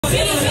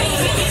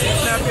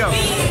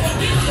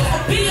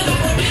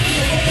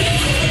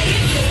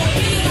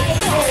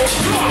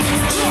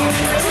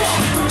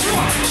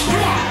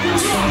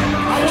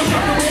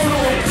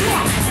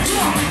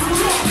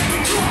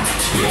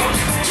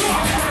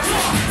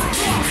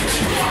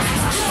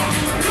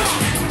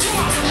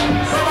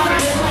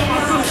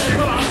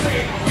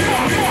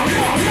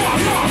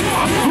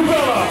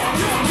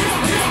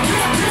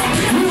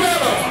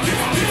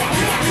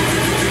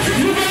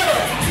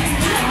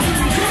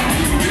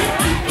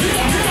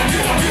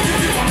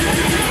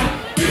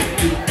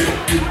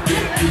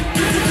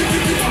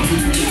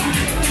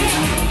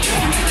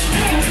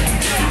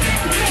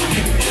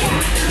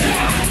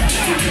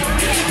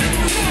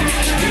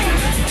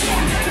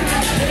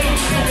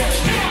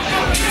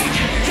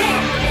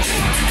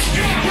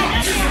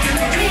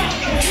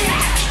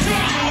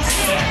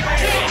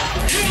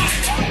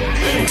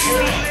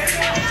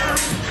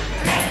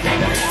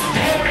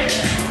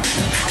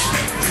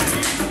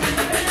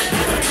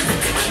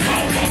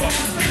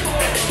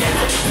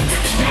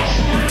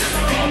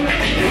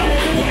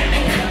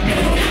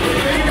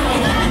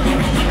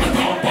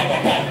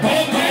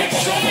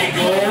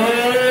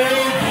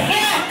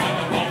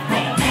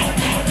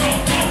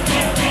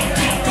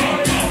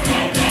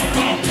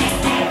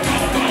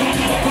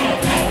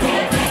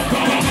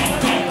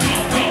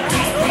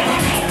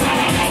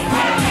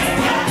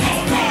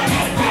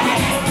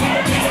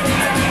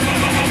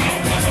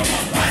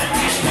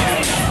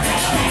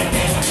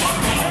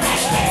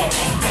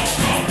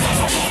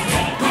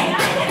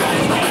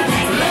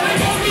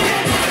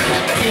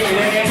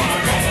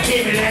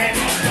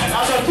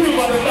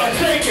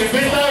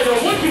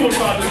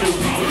about to do.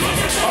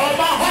 All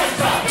my heart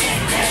stop.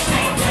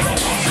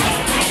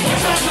 What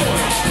y'all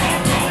doing?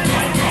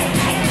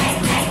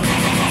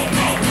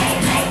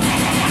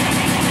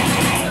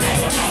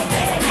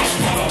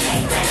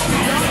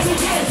 Y'all too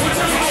close. What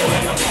y'all doing?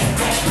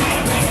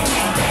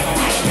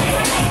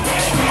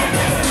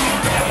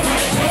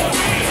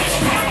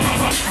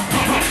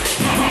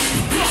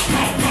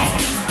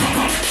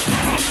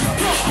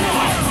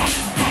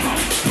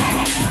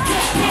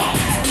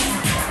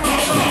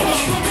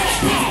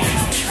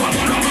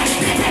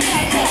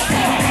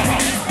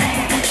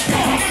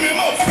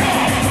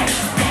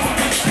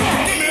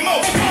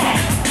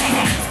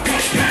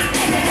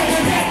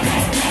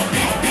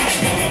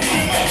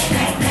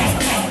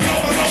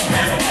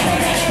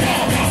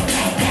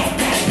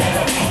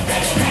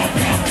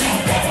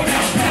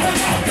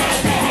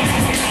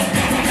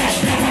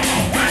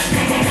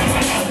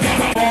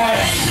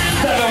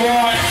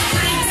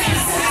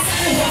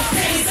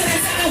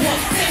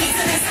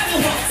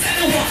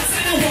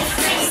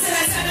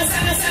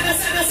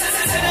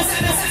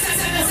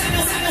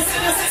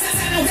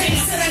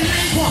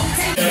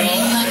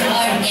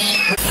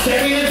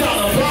 Baby, this on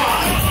the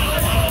block.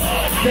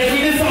 Baby,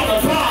 this on the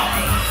block.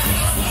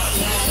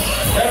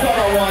 That's all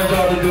I wanted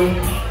y'all to do.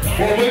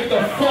 Well, wake the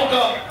fuck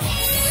up.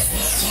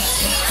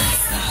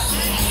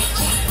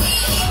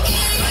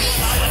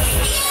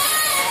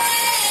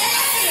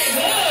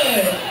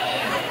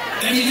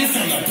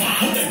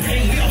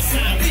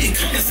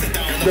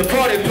 The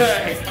party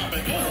pack.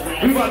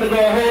 We about to go a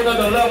whole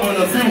nother level of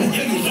the view.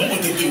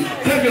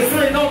 Take a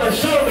swing on the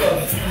shoulder.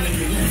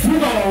 We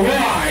gonna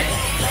ride.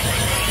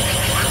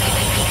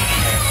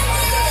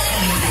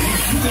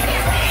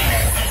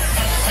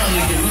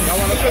 Y'all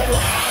want a pickle?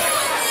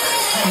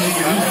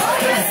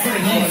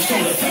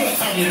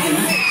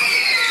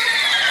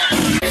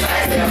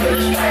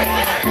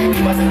 We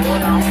wasn't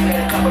going on, made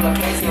a couple of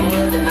cases in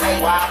the night.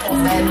 While I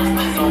post that,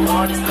 so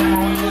hard to stay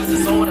on the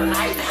soul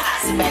tonight.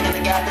 Sit back in the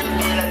goddamn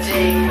middle of J.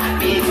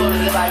 Big told us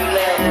live how you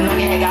live. And look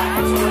at got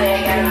from school, they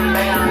got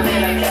everything on the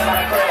lid. I care about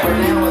the crib. But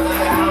now was in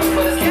the house,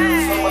 but it's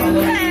getting so much.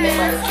 Look at me, they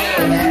might have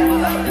scared. That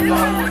was up in the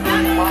dark, was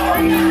getting them all.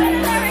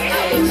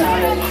 Hey,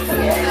 child, you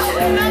took every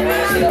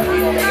shit up, we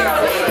gon' make it all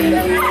way.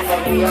 That we gon'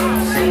 fuck me up.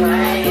 Shit, I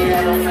ain't get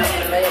that no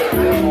fucking leg.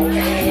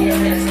 Okay, here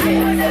in the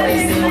skin. They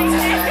still on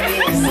time like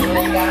this. So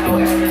they got no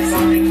evidence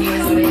on the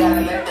kids, so they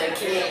gotta let their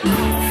kid.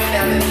 Fit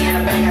down in the end,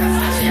 the bank got a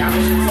switch. I'm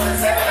wishing for the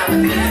 7, I'm a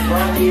business,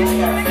 bro. Yeah, we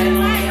got a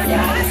family.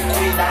 Yeah, this is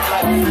 $3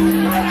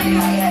 like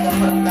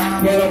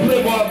yeah, the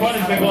Playboy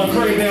Bunny's been going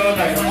crazy all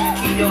night.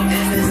 Keep your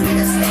business,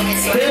 nigga,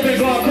 stay. They've been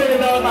going crazy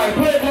all night.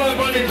 Playboy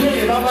Bunny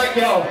Jr., I'm like,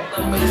 yo.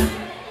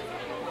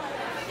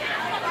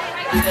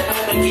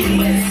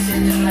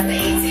 Just like the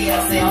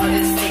ATL, say all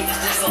this fake is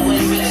just a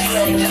wish, but you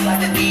ready just like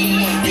the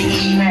DE,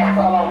 Biggie, man,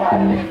 fall on my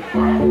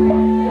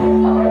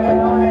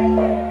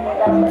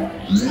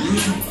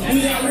we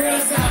got real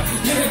side,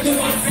 nigga do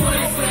one 40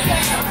 for the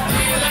half.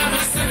 I ain't lie, my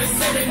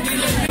 7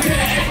 dealer,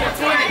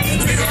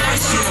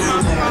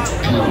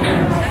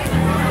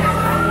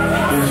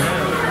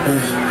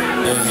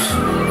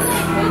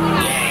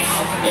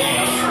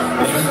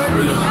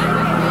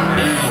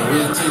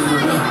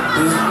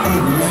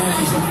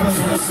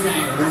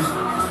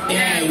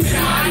 yeah, we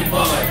hard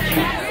boy.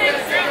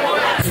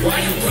 Why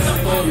you put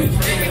up on me?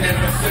 Thinking that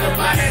I'm feeling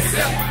by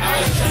myself.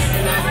 I was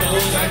trapping off the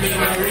hoes, I made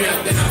my real,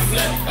 then I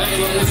flip. I ain't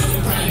gonna lie,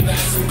 I'm probably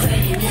got some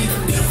crazy needs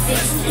in the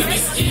flesh. Let me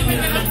scheming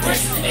in the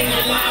breast. Ain't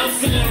gonna lie, I'm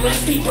feeling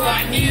rusty, but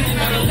I need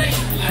another leg.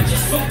 I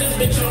just fucked this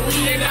bitch on me,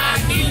 and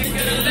I need to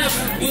get a left.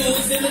 We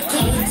was in the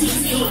car with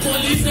TC, no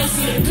police, no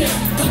see the pimp.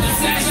 Put the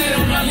flashlight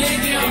on my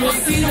leg, yeah, I'm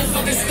gonna see the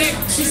fucking stick.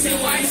 She said,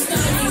 why you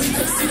stopping me?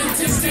 Cause see the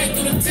tip straight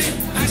through the tip.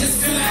 I just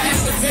feel like I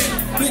have to vent.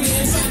 Nigga,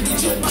 if I get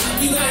your pop,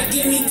 you gotta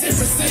give me 10%.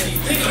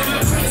 Nigga,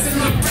 my price is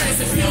my price.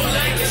 If you don't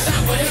like it,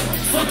 shop for him.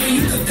 Fucking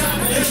you can cop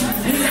with him.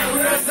 We got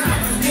real side.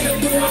 Nigga,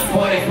 do it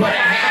for it.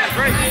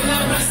 I ain't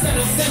love my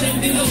 7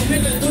 dealers.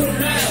 Nigga, do the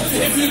matter.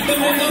 If you do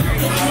it up,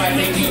 I might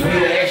make you do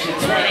the extra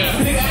 20.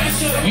 Nigga, I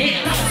should've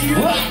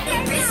what?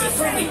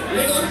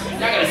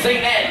 Y'all gotta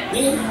sing that.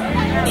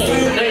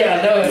 No, y'all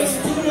know it.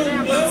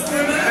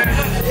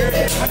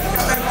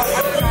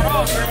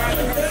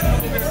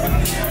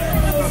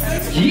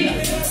 Yeah.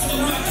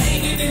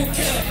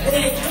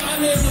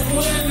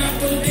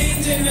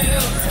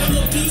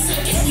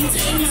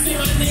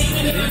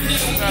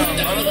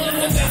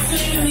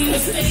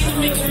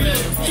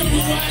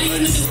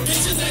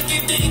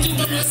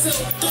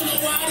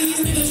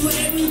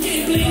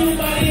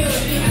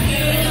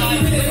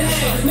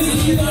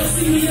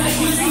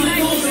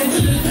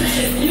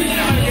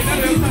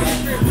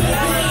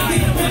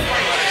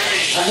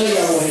 I know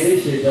y'all want to hear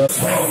this shit though.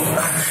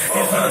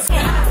 What's up?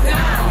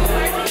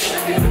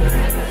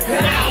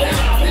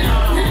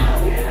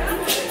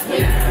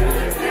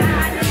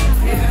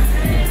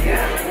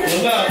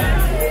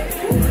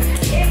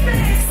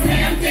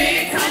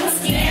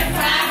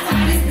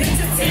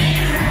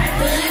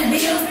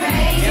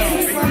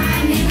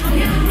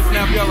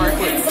 Snap you up right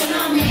quick.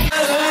 I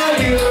love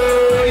you,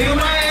 you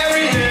my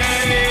everything.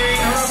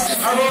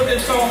 I wrote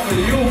this song for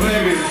you,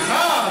 baby.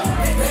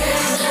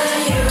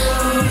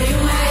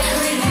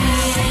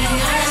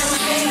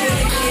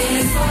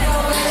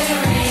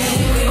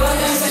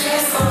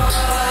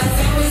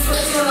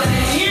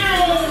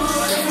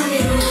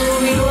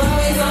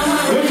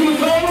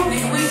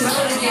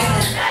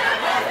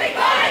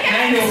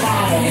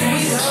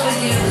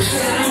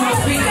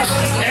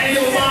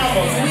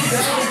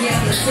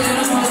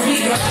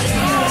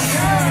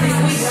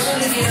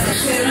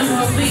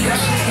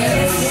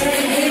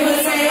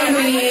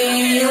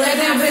 Let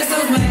them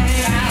pistols bang.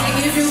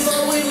 If you go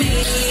with me,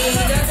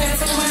 that's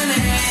tattoo my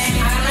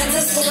name. I like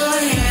to spoil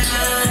him,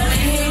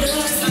 and he do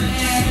the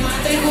same. I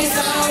think we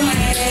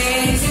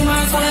soulmates. You my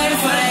twin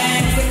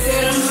flame. Stick to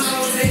them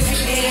hoes that you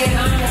did.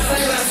 I'm the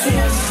favorite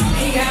shit.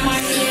 He got my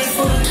kids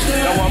full of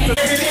shit.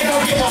 They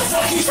don't give a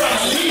fuck, you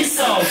tryna leave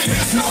some.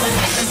 No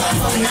emotions, I'm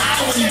so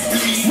now when you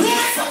bleed.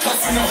 Fuck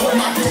us in the hole,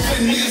 my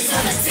Brooklyn needs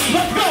on the team.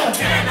 Let's go!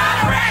 Getting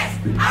out of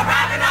rest, I'm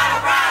robbing all the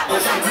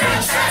robbers. I'm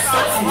real trash,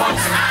 stuff from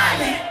Wuzzam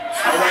Island.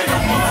 Alright, no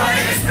more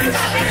niggas, think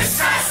I've been a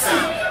shot,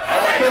 son.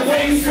 Alright, the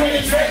way you swing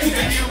the track, you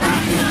think you rock.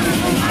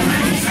 I'm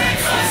ready to track,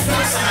 cause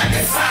stuff, so I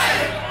get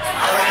fired.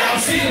 Alright, I'm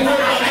seeing her,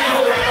 I'm in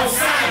her, I'm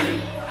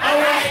signing.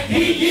 Alright,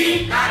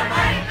 yee. Not a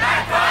money, not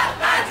a car,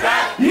 not a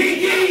drug.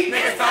 Yee.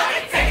 Niggas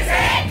talking, take his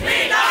head,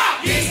 clean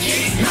up.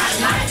 Yee. Not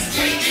nice,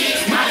 yee.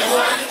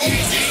 Marijuana, yee.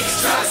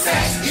 Drug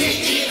sex,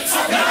 yee.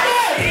 Talk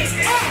about it.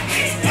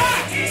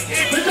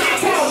 The dog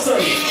closer.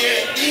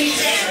 Yeah,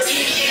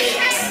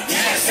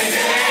 say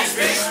that ass,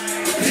 bitch.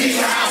 Leave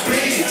her out,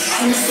 bleed.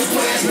 I'm used to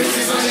put ass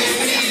bitches on their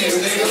knees,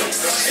 nigga.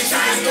 They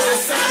trying to throw a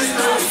sign and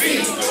throw a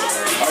feet.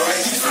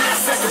 Alright, you trying to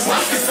fuck the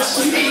block, it's up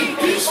with me,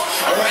 bitch.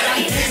 Alright,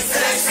 I'm getting to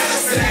that shot,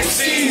 to that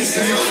cheese,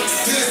 nigga.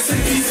 To the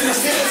cookies in the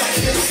field, I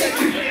can't check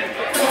it.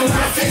 Come on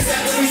my face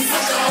after we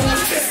fuck, I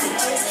wanna kiss it.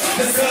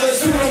 The colors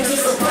you know,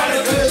 just a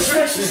product of the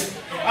trenches.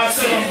 I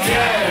said I'm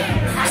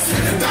dead. I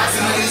spent $1,000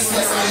 on this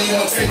flex, I don't even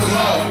wanna take them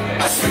all.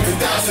 I spent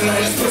 $1,000 on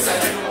this pussy, I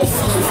think, oh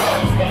fuck her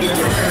up. The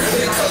girl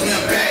really called me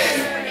a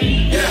bag.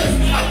 Yeah,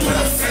 I put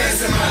up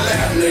fans in my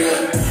lap,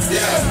 nigga.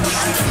 Yeah,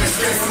 I'm coming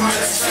straight from my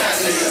shot,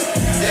 nigga.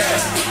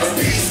 Yeah, a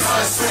beast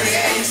called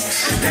 28.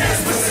 The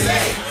dance pussy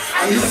late.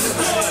 I'm used to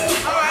it.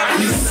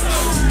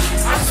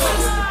 I'm so.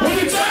 What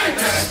you think?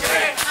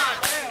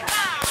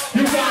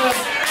 You got us.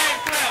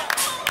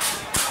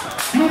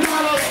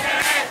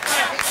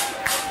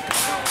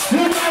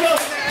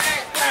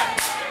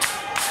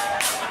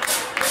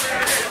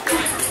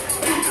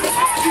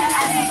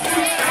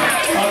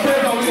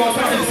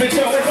 Bitch,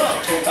 yo, what's up?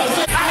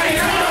 I ain't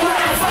know what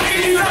the fuck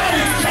you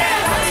doing.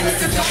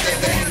 Mr. Johnny,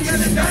 they ain't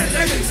gonna done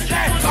niggas.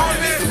 All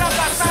the bitches up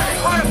outside,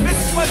 all the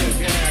bitches with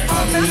me.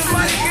 All the bitches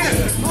money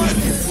here.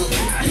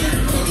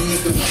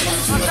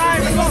 I'm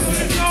sorry, we're going to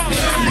this song.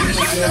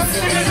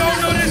 Niggas don't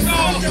know this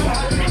song.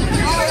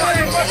 All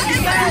the what you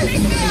say.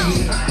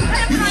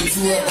 You need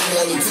to up on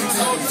all the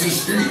TikTok to the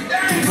street.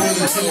 Going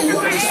to a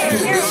work, put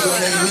bitches on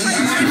their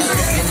knees. My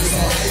cameras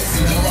on ice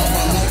and jump off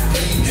my left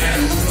feet. And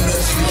you know that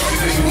she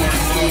loves me.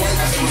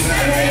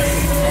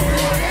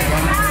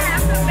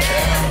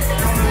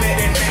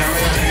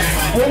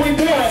 What we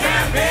doing? You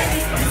mind, baby?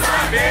 You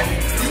mind,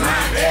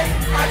 baby?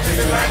 I treat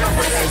it like I'm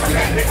fresh from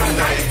that nigga, I'm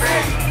 93.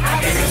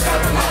 I give you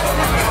something all of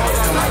my hoes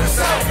on the other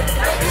side.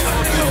 That bitch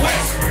on the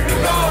west, the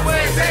low where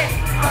it's at.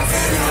 I'm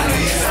sitting on the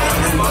east side, I'm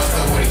the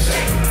monster with a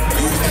shake.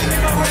 You was that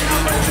nigga right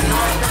now, but you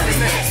know I'm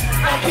 30 next.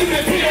 I keep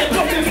it P.S.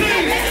 fucking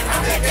please.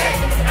 I'm that day.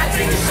 I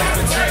take the shot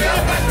and turn it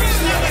up like bitch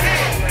never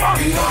had.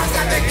 You know I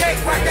got that cake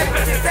right, that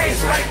bitch's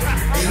face right.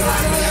 You know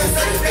I know that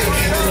Thursday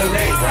can't do the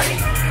late right.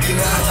 You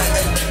know I like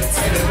that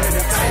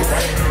tight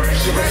right.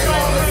 She ready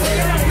all the way,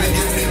 they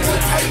give me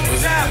good tight.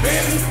 What's up,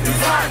 baby? You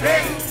fine,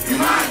 baby? You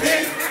mind,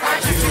 baby? I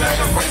treat you like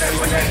a princess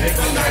with that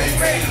nigga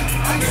 93.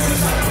 I'm giving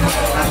something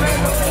more, I'm ready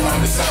to pull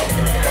on the south.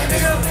 That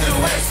nigga to the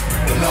west,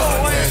 the north,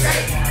 where it's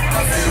at.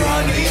 I'm sitting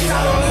on the east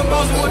side, all the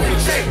boys with the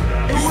shape.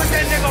 You with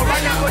that nigga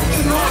right now, but you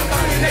know I'm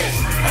coming next.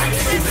 I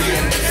can keep you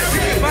in the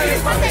street, but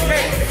it's fucking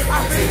fake. I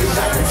feel you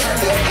like a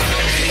turn up.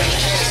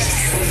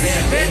 Yeah,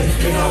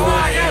 bitch, you know who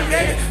I am,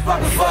 baby.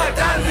 Fucking for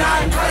 $1,000,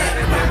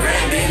 my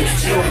grandbaby.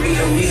 She don't be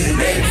a reason,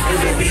 baby.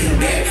 It's a reason,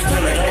 baby.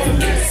 Turn it over,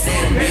 get the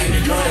same, baby.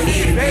 Know I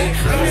need it, baby.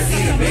 I'm gonna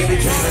see the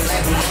baby. Trying to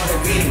like I'm all the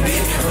reading,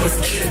 baby. I'm gonna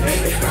see the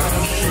baby. I'm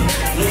gonna eat,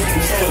 lose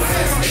control,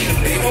 I'm gonna see the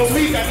baby. Oh,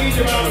 week, I need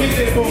you, man.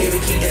 Keep it, boy. Baby,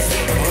 keep that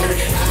stick on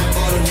it.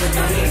 I'm all the work,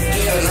 I'm in the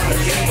scale, and I'm a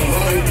keep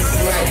on it. This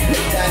is right.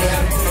 Big daddy,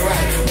 I'm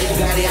right. Big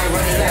daddy, I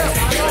run it out.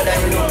 You know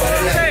that you know what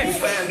I like. You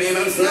fine, baby.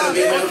 I'm slime,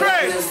 baby. I'm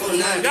crazy.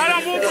 Y'all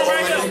don't move it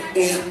right now.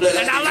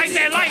 And I like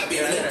that light.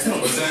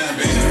 What's that,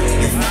 baby?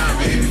 You fine,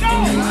 baby.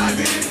 You mind,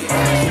 baby.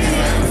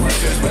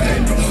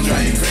 Don't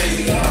drive you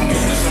crazy. I'm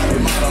doing the shop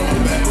with my on my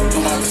back.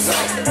 I'm out the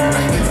south.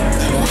 Right there,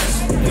 to the west.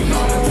 You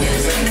know the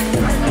place at.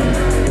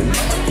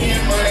 I'm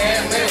getting money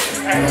and live.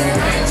 I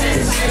ain't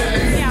chasing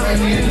shit. I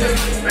need to live.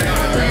 Man, I'm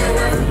a bring her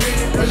wherever we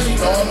can. But she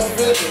called no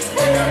business.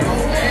 I got no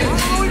man.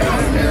 She got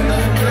a man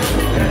love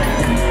Christmas.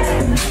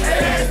 Hey,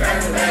 that's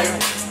back,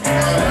 baby.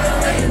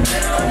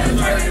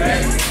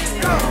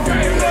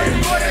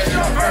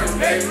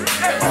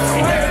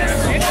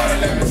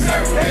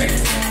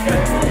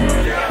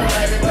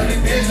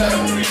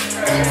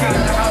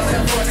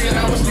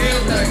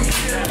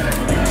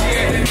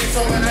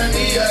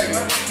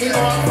 You know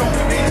I'm from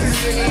the business,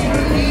 you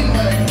even mean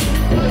like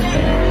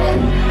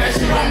that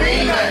shit don't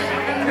mean like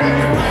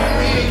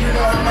you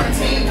know how my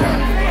team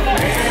comes.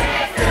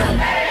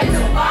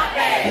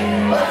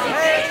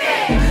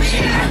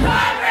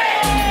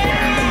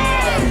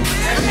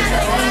 That shit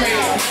got on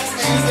me.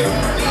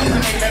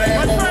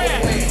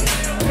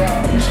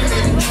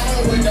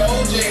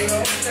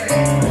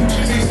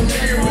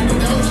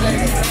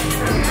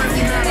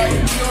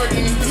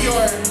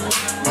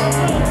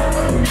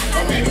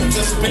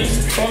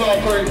 Hold on,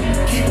 Crazy.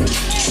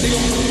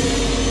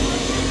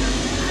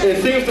 It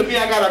seems to me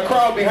I got a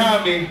crowd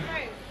behind me,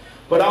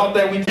 but I don't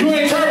think we... You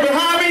ain't turned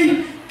behind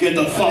me? Get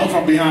the fuck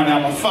from behind me,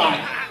 I'm a fight.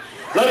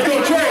 Let's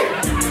go, Trey.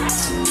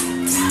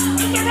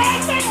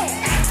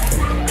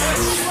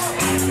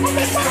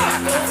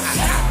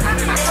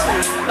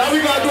 Now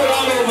we gotta do it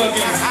all over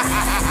again.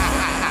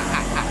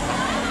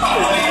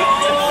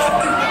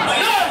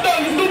 No,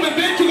 you stupid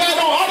bitch, you guys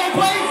on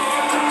autoplay?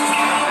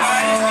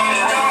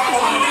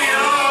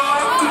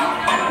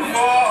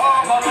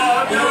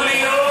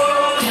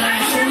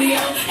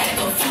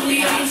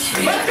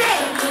 Let's go!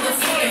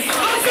 Let's go!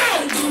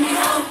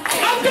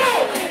 Let's go!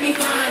 Let me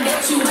find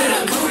out you with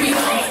a groovy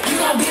hoe. You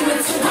gon' be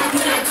with Tupac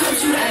when I come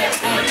to that.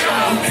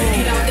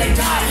 Get out that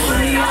dog,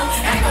 Julio,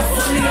 act a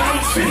Julio.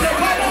 Bitch,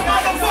 I'm on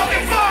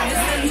motherfucking phone!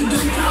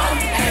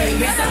 Hey,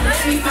 bitch, let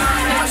me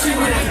find out you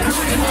with a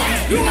groovy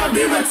hoe. You gon'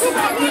 be with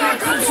Tupac when I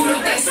come to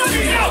that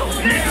studio.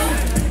 Nigga,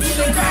 you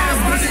the guys,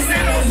 bitches,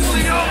 and no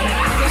Julio.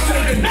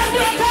 That's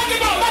what I'm talking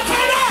about! Let's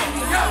turn up!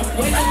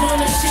 Wake up on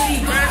the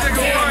shitty grind,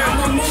 I'm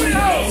a moody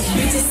hoe.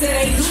 Bitches said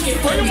they looking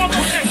for me.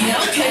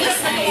 Yeah, okay,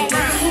 let's say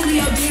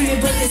Julio demon,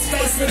 but his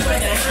face look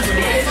like a hundred.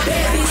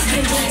 Bad bitch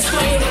get drinks,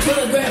 playing the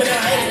club, grab it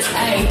out.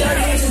 Ayy,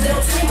 30 inches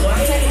don't tinkle.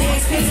 I'm taking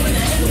ass pics with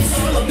the ankle. So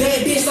I'm a bad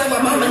bitch like my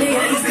mama,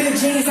 nigga. These good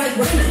jeans like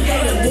running.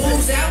 They the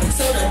wolves out,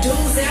 so the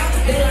dudes out.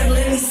 They like,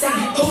 let me see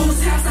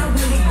whose house I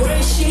really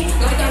run shit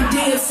like I'm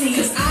DMC.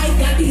 Cause I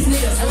got these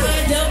niggas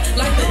lined up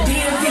like the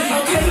DMV.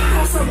 Okay,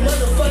 I'm some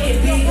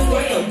motherfucking big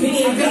like a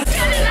BNB.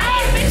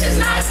 Bitches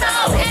not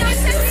so, and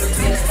it's just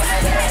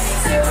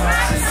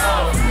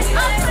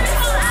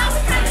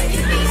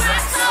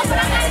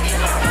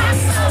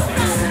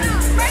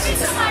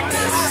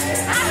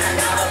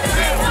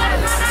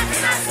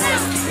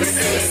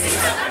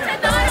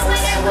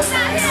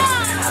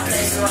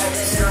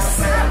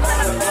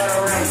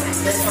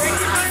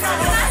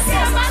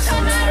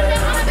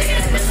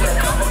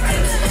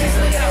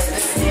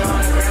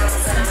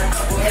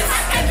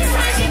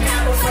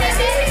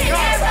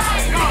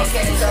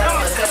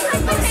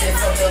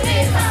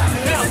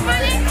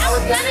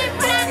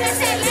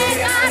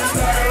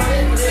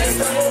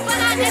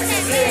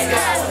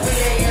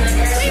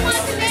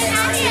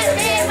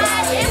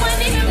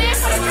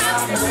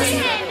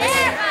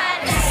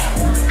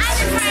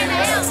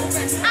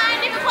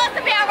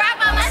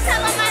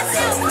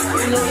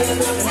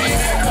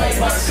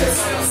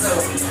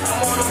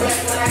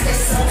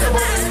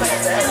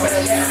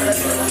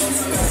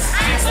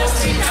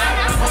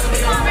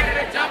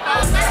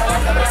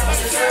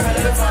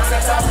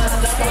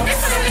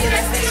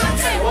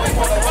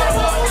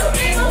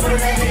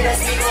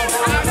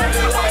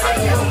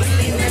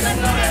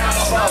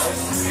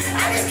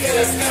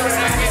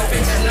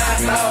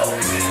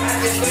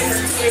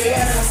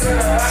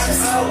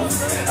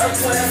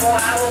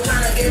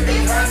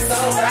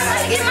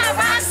get my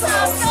rocks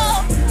off, so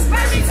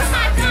run me to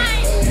my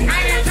joint. I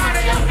ain't trying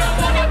to young no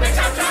more, bitch,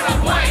 I'm trying to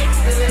bite.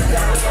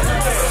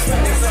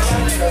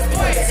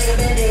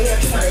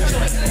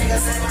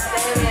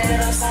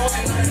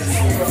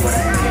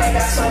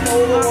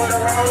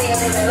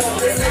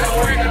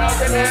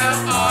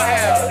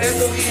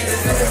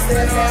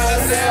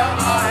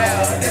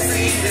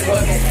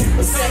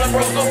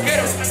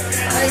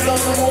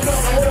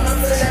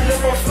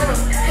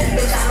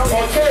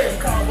 Okay.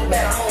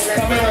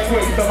 Come here real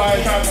quick.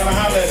 Somebody trying to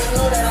holler at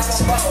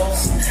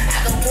you.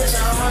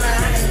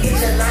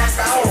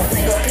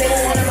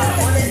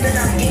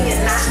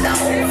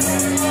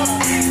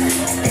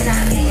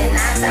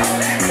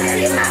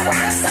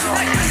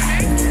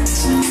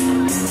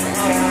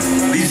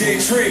 DJ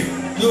Trey,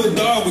 little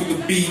dog with the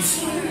beats.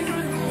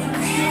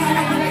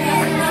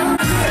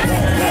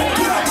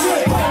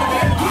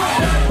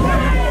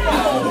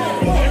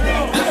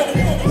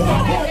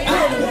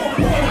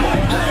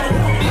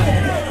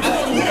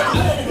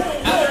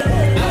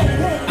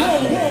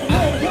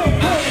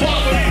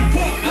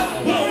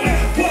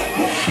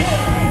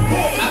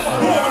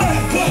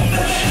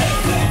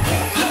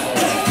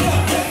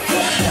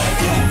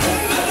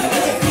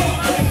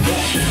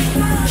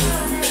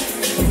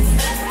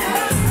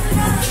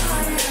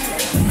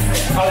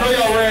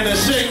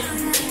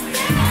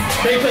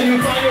 Make sure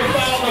you find your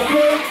style on the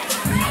crew.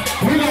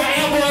 We got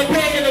Amber and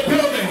Peg in the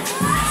building.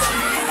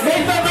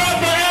 Make some noise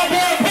for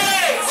Amber and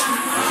Peg.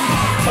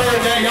 Third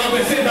day, y'all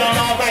been sitting down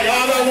all night.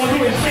 Y'all don't want to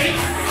do is shake.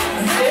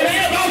 It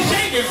ain't about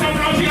shaking.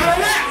 Sometimes you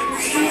gotta rap.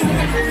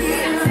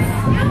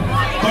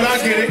 But I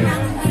get it.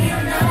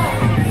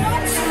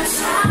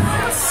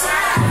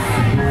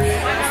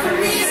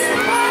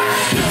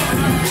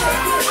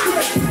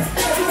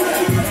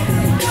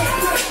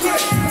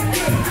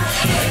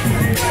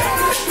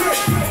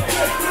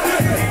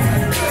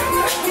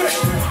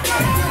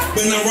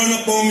 When I run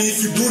up on me, if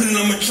you do, then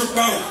I'ma trip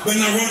out. When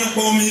I run up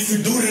on me, if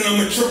you do, then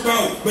I'ma trip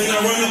out. When I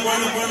run up, when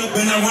I run up,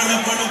 when I run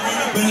up,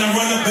 when I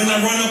run up, when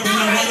I run up, when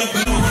I run up, when I run up,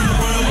 when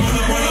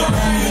I run up, when I run up,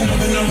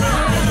 when I run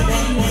up,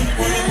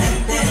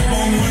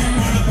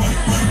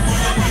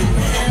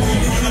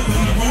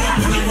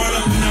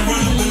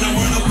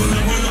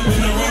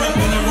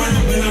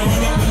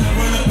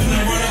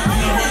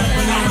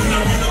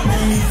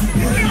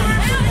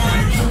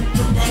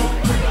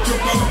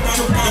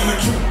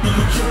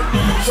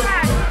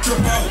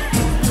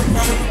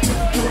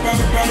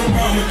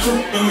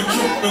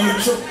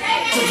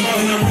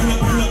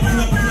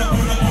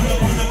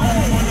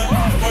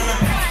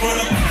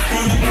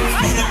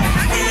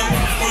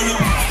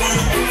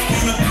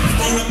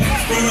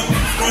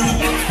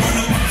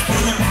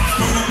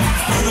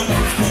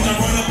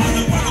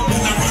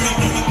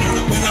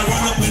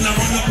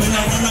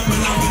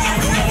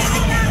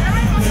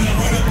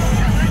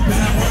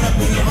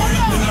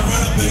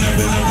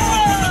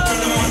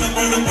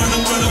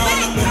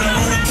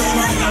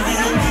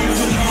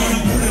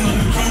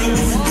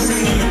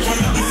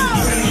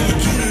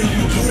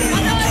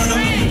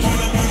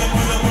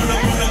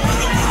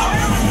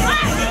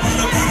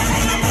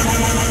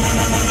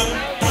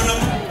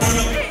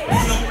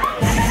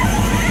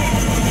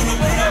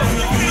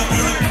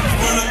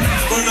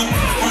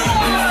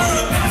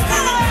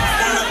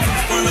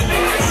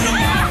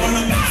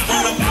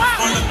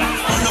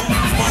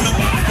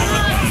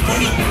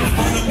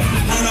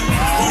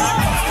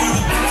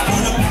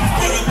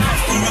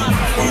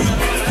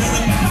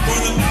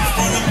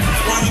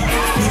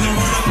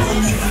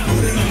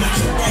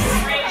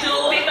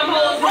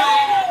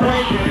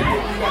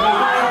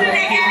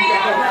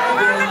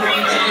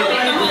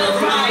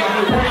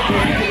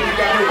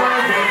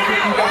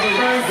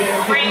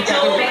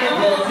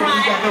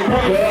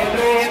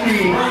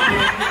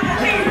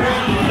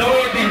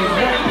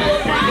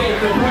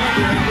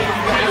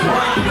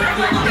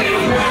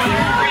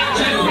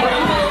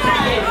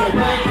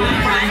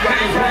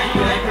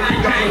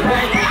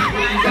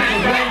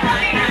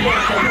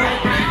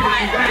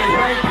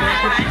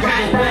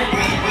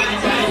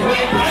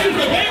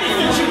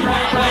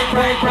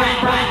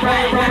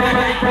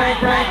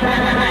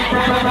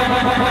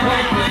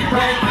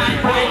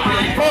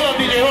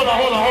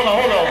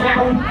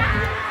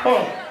 Hold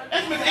on.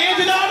 That's Miss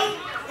Angie daughter?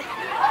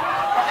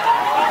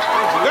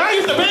 Girl, I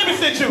used to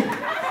babysit you.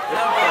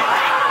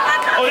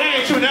 Oh, that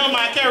ain't true. Never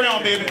mind. Carry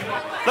on, baby.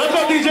 Let's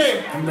go,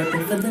 DJ. I'm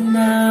looking for the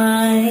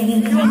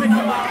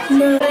night.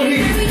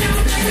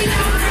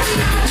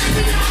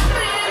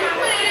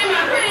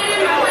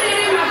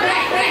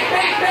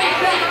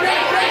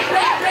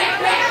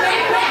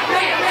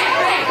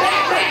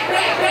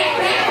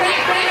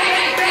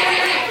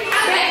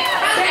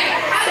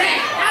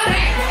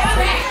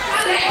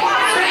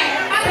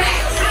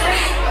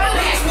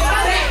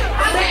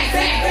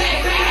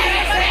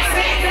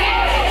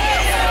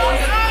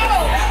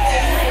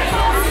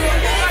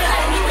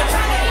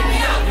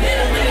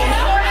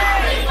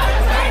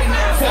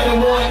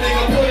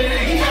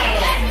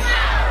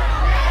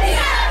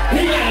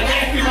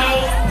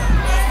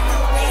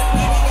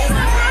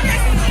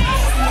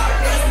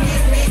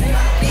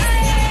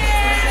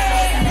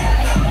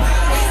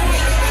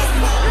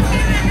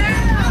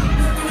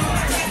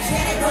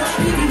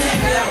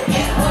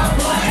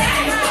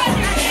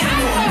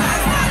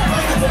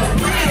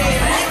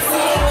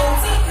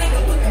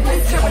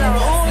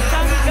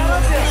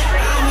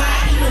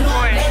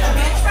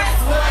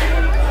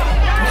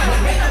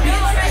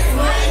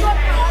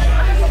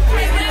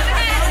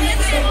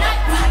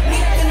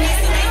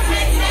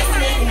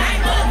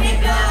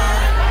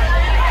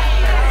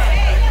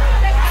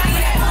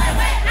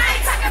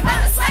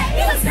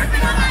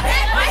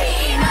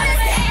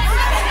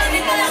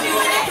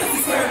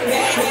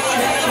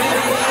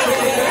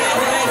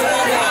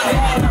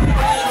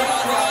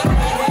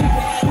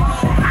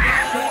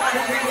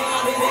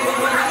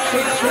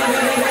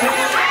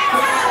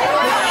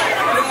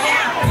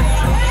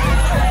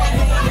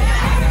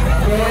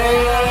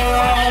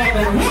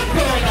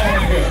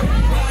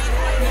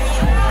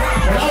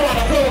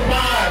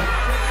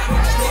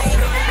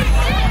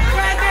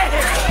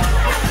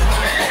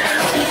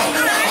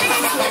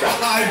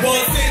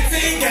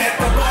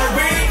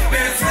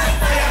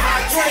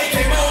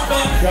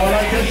 Y'all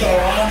like this,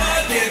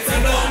 alright? Get to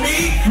know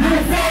me. You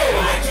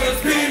know. I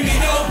just been me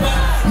over.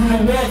 You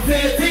want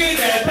 15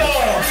 at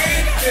all.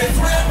 It's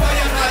real, but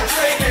you're not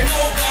taking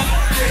over.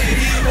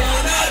 Baby,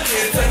 wanna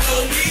get to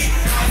know me.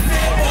 I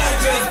said, boy,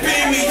 just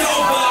been me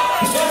over.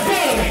 Let's go.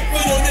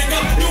 For your nigga,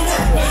 you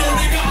work for your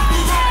nigga. You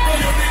drop for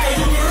your nigga,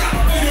 you rock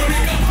for your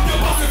nigga. You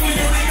boss for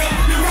your nigga,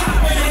 you rock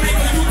for your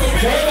nigga. You go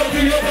It must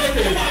be your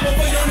birthday.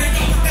 for your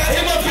nigga.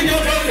 It must be your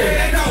birthday.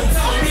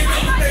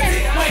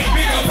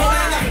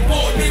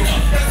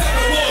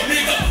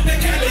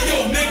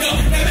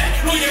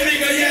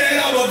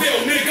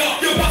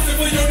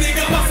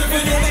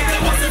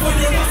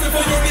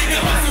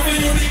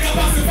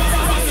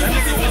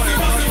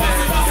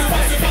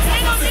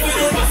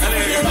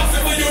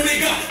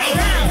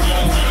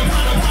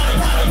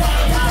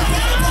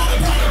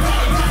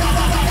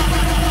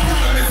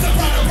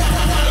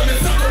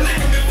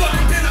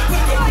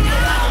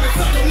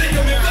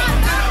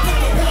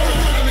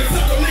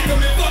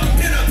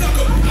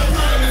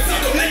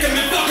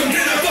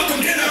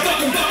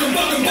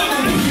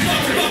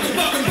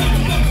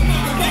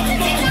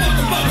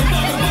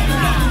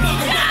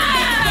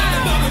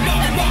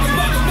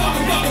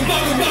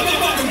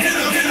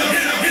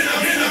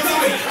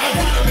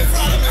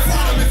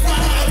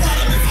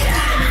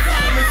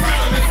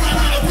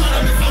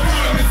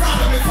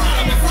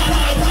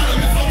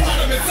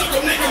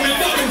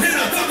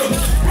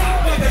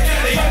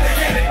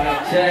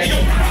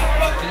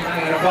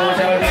 phone with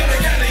y'all.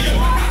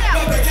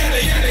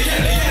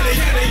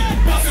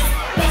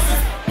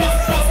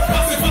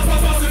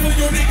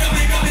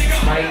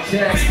 Mic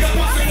check.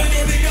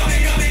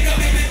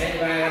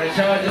 Anybody got a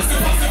charger?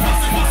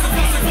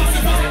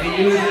 Let me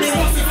use it.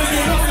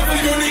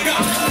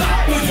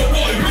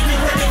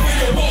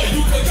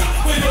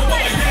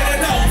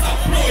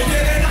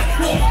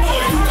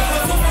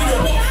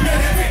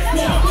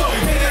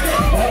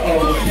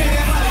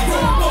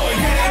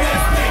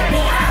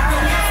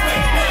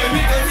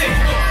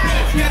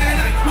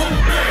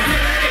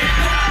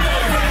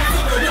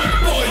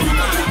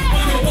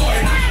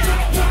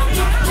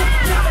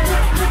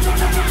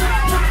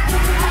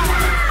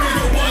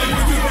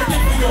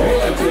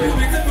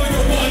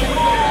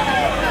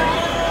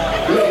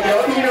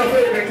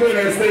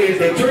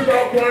 The trip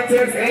out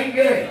contest ain't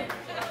gay,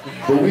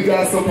 but we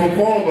got some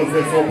performers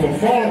that's gonna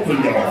perform for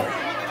y'all.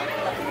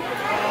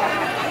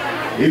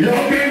 If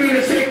y'all came in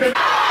to shake the,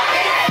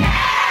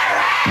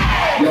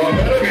 y'all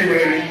better be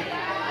ready.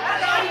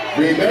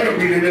 They better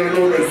be there to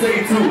know what to say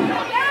too.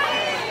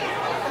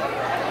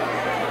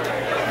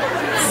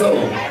 So,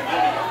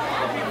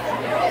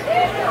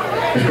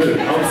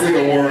 I'm sick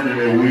of wearing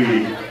that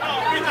weed.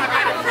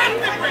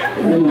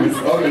 Ooh, it's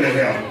ugly as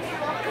hell.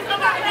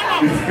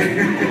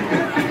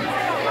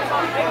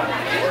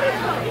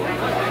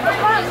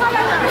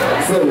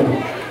 So,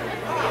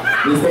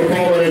 this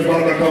performer is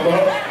about to come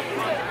up.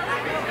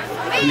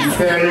 He's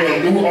fairly a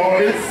new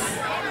artist.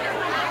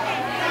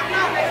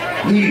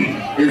 He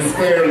is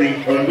fairly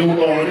a new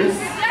artist.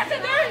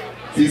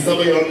 See, some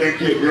of y'all think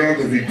he's a girl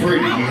because he's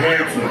pretty, he's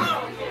handsome.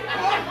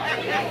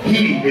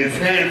 He is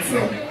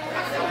handsome.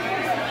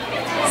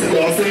 So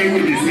y'all say it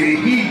with me, say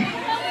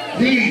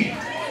he.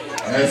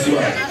 That's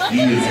right, he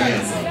is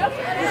handsome.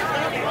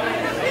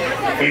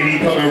 And he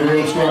coming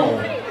real strong.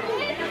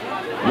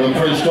 Little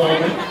Prince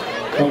Strongman,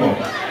 come on.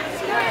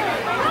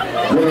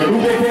 When a new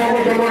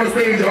performer come on the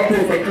stage, y'all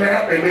supposed to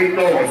clap and make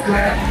noise.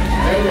 Clap,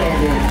 and y'all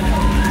go.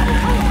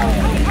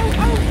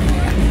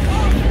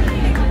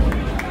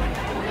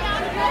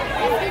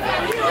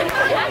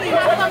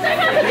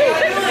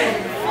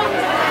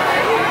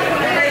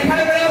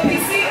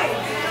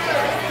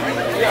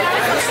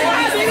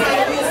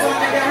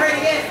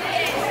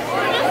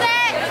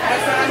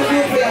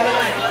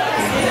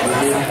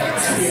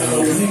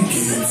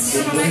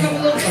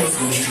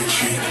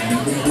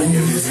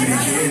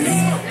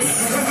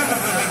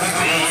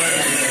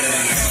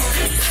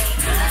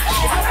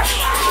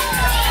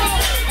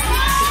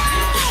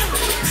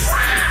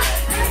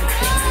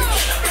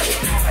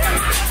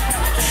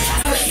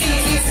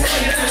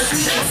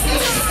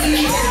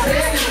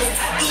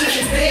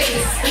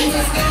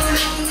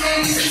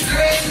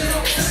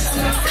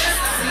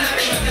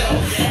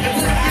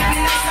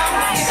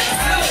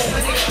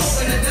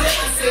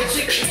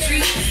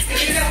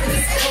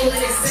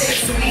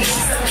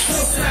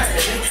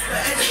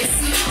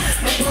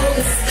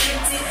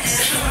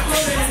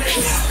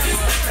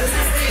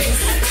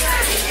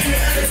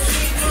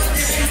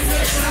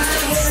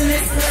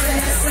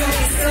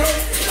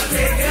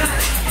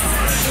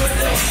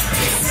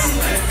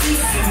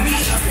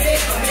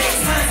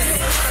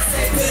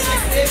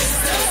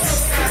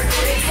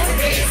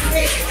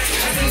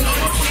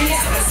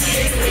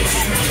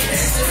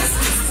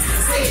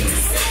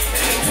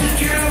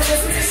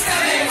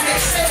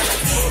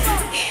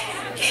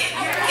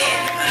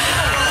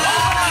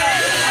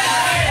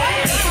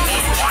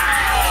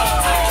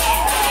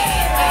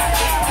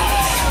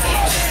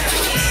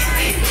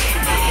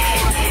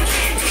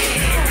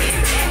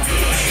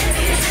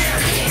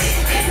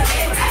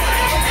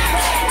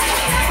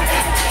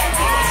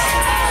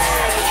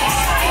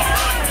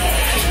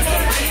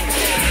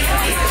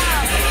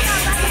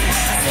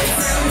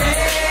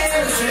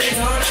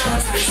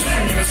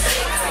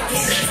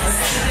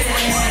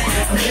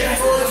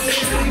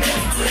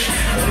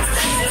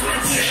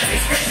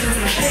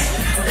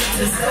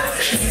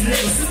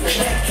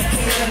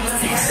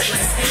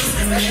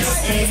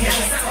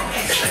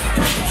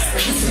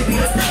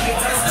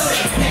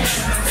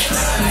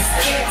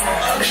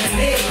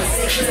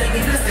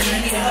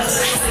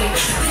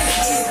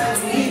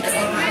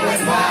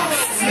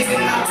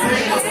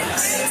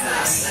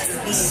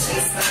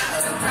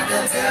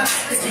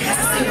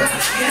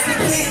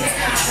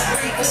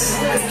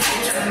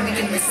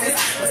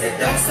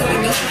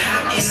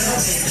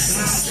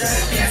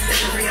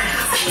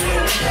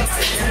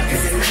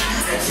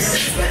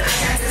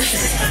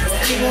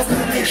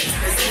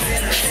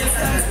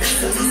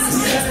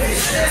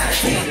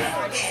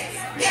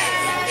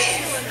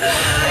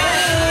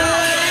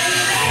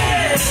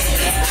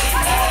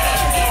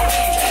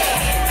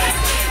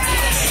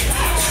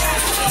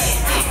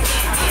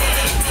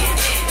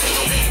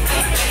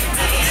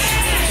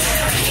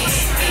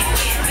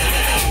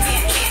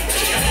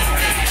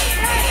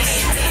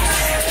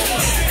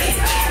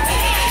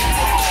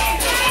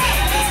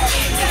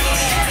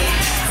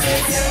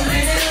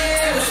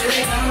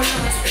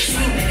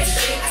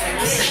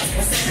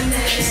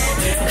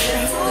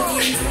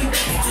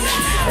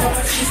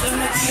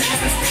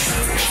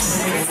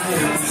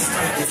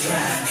 Start to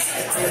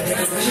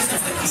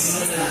drive. I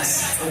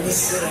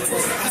wish that I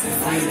was I could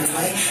find the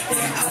light.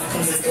 Then out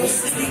comes a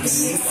ghost and they give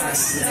me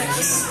first. Like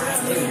just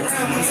look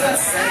around once I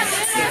say,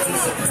 get me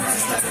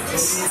surprised. Start to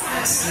close my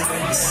eyes, never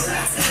miss a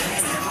laugh.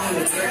 On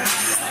the ground,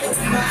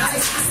 open my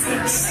eyes, see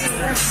the same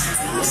rest.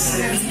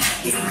 Listen to me,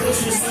 getting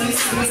close to sleep,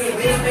 see me the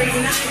real baby.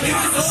 Now you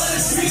on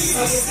the street,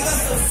 so you feel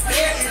so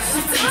scared and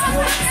shit to the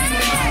floor. See my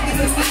mind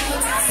giving me the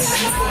time.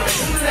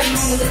 You let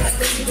mama look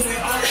like you doing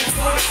all that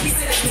for. He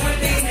said that's one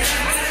thing that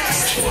I gotta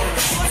ask for.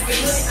 If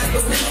you look at the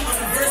window on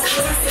the first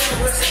floor, say I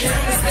work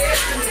down the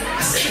stairs,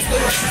 I see the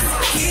door.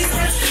 Kids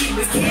are cheap,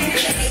 but can't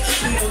let it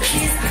eat no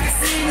kids. I can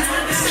see now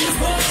I'm down the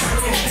floor.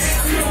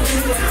 You don't do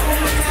it, I don't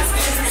want to ask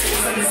you. So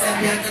I'm just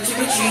happy I got you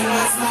a dream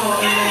once more.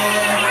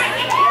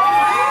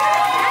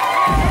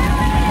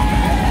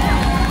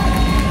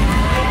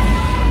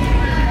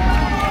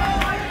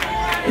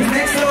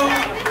 Next song,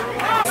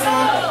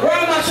 where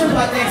are my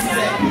triple dances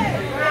at?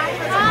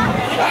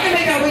 I can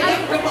make our way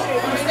up on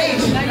the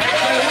stage.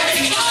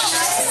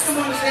 Come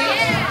on the stage.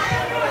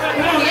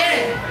 Come on,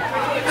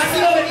 yeah. I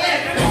see over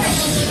there.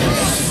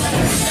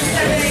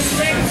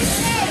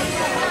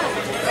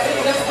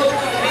 Let's go.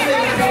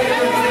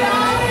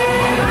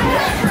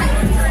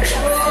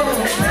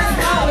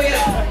 Oh,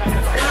 yeah.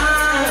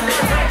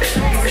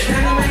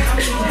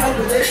 Help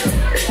with this.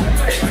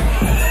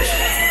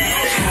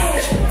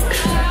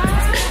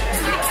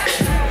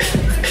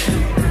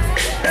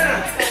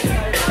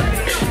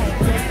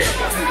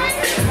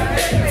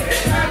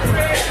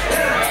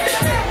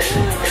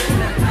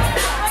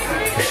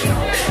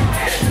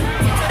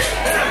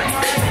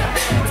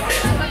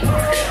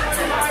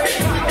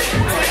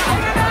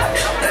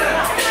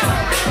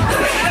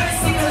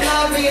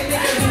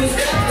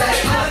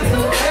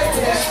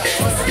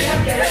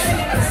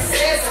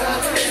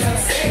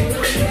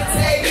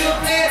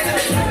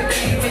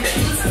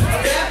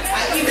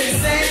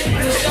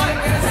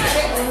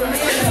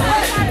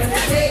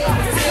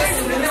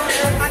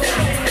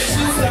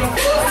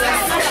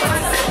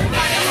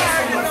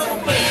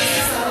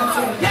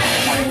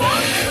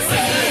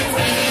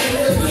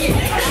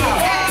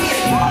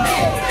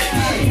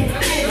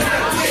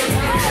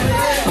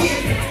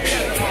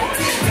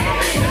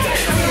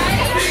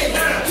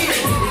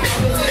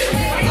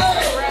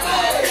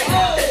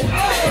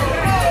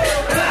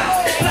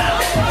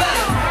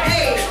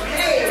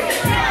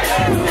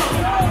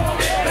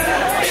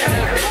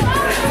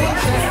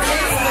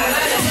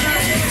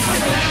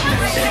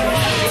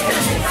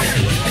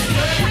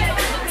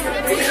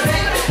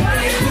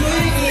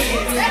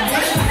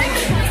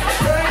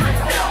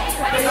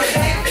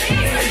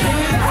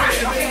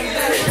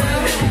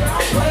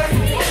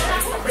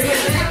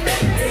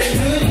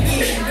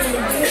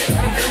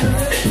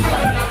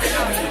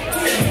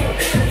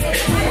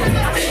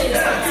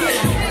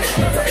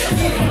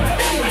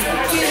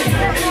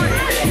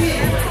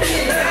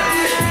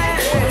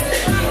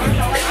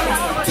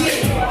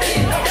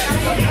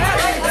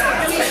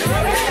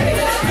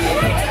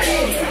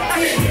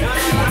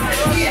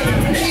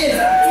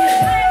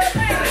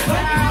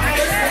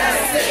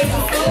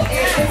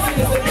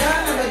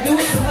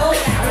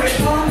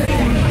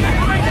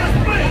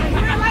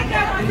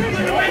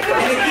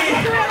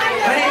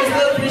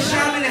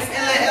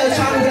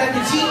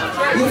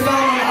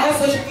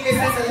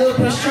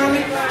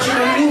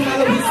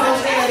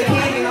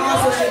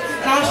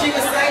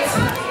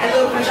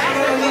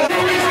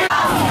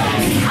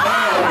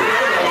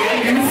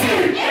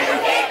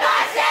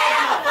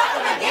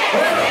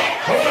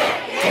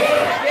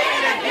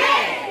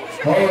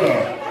 Hold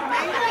up.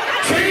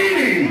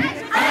 Teeny!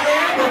 I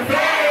am a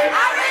fan!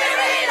 I really,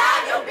 really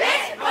love you,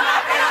 bitch. But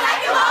my friend don't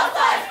like you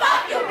also, it's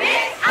fuck you,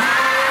 bitch.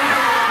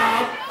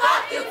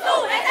 Fuck you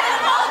too. And tell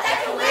them hoes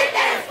that you with,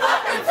 that is fuck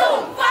them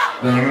too. Fuck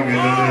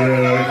you.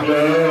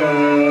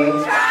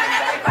 Try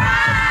not to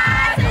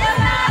cry to your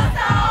love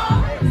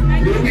song.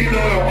 You be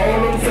knowing all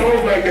them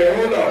songs like that.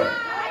 Hold up.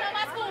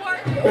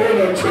 Hold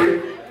up,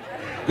 chick.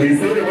 They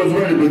said it was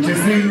ready, but you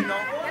see,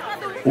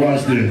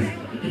 watch this.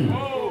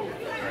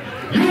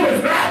 You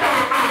was not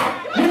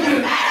you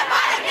just mad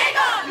about a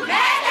nigga.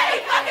 Mad that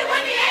he fucking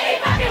with me and he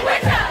fucking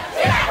with ya.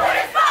 She like, who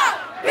this fuck?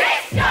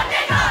 Bitch, yo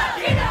nigga.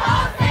 Keep the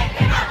whole thing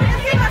in my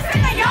bitch. Keep my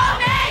screaming, yo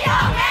man, yo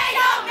man,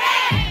 yo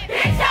man.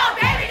 Bitch, yo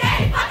baby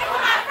daddy fucking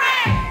with my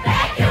friend.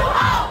 Thank you,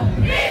 hoe.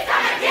 Please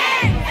come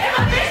again. If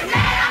a bitch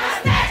mad, I'ma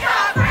snatch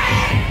her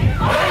friend.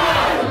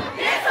 Oh,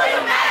 this who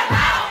you mad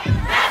about?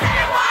 That's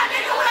everyone,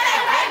 nigga, with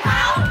that red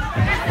mouth.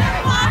 That's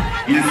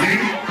everyone. you see?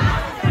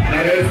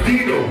 Now that's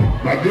Dino.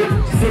 My good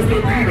sister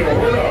Dino,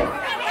 hold up.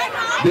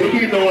 They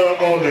be knowing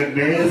all the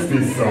nasty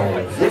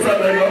songs. What's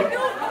up, nigga?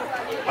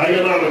 How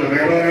you know the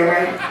name?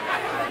 Right?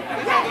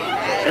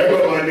 That's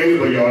my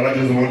neighbor, y'all. I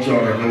just want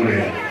y'all to know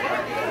that.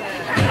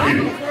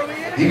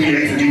 He be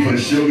asking me for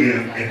sugar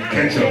and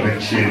ketchup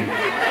and shit.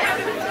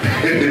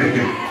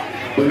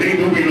 But they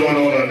do be doing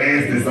all the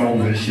nasty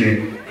songs and shit.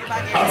 I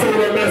told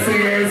them that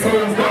singing ass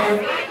songs though.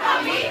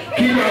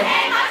 Keep up.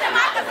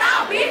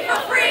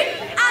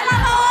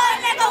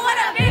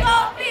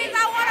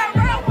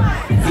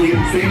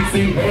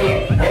 See,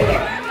 hold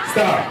up,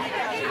 stop.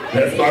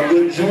 That's my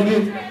good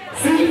Junior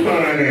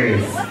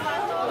C-Finance.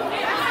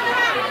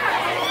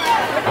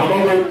 I'm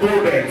gonna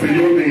go back to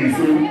your knees,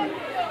 Sue.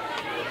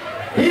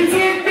 He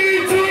took me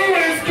to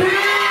his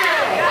crib.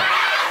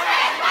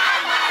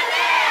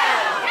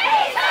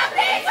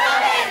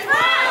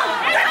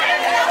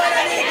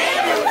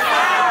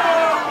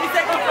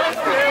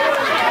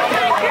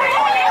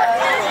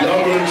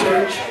 Y'all go to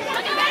church?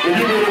 If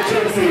you go to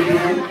church, say you do.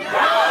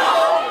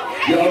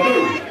 Y'all do.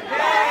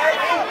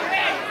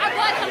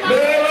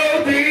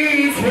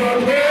 Melodies from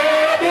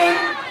heaven.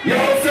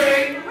 Y'all say.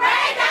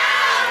 Rain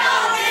down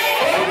on me.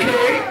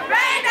 Okay.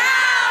 Rain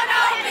down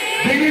on me.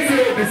 He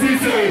said, does he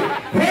say,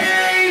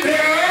 rain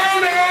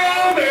down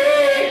on me?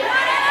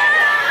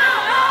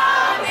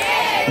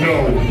 No,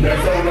 that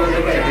song don't go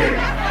like that.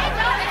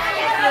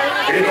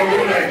 It don't go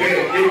like that.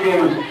 It go,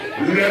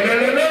 la la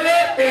la la la,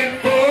 and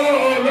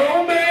fall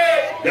on me.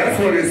 That's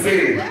what it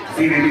said.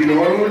 See, they be the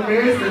one who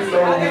dance this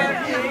song.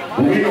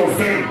 But we don't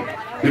sing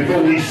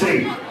before we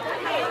shake.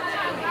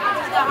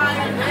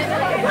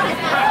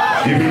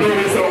 If you know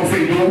this song,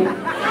 say no.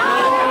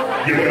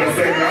 You better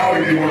sing it out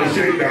if you want to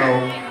shake down.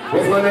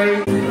 What's my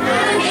name?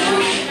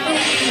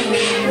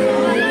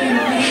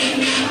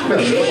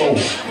 Hello.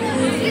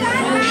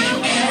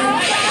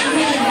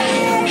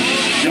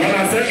 Y'all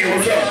not singing,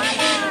 what's up?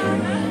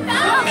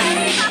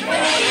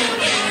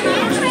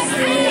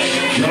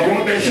 Y'all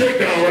want that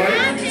shakedown, right?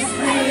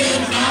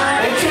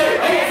 Okay,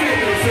 I'll see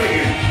you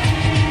singing.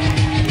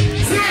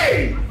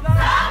 Sing! So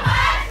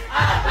much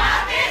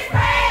about this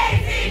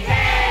crazy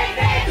thing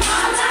they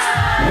call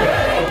love.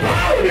 What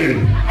about it?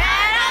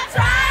 And I'm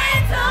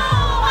trying to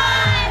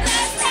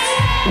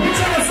understand. What you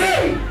trying to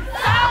say?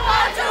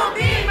 Someone to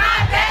be my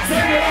best Sing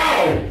it friend.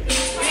 out!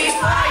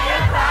 Before you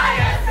call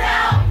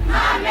yourself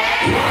my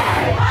man.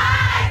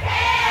 Why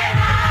can't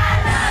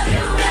I love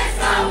you with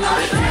so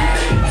much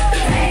pain?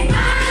 Take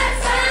my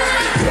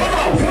time. Come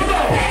on, come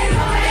on! Take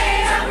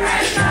away the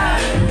pressure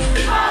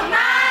on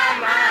my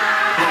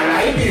mind. I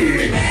like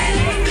it. And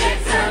it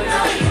gets to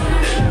know you.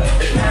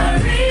 The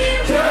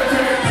reason Church,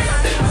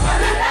 I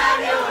wanna love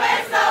you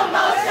with so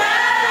much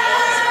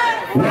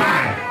pain.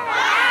 why?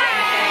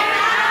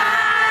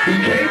 He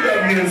can't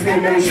love me in slow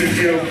motion,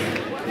 Jim.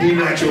 He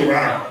not your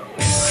rock.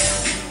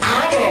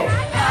 I'm up.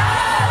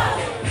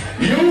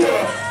 You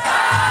up.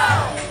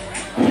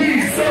 We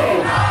so.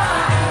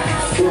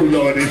 Oh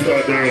Lord, they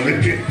start down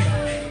there.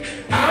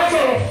 I'm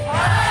up.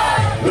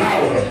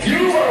 Louder.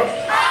 You up.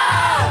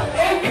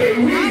 Okay,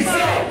 we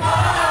so.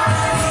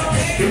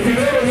 If you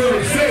never heard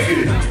him sing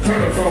it, turn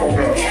the song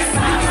up.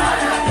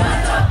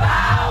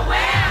 About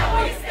where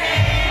we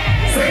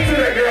stand. Sing to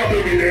that girl,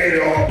 baby daddy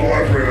or her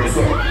boyfriend or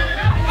something.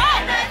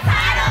 And the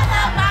title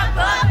of my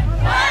book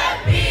would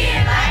be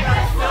like a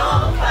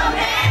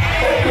Superman.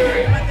 Okay.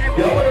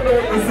 Y'all wanna know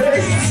what to say?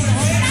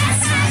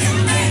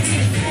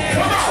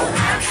 Come on.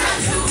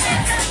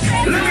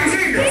 Let me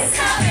hear you.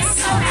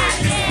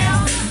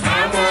 I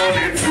want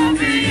it to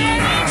be.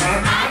 I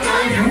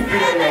know you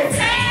feel it.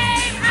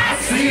 I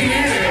see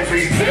it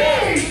every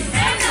day.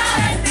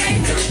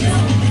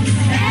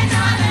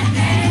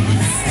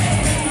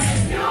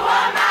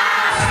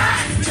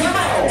 Come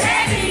on.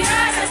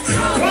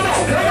 Come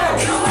on, come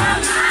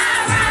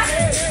on.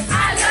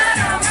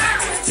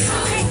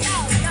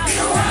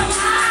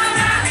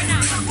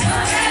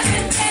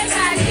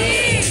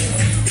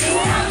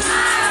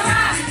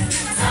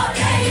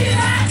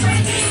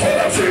 Hold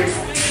up, chicks.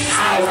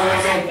 I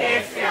wanna.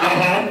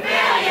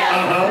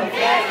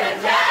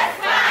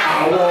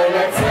 I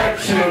wanna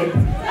touch you,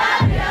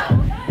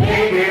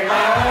 baby,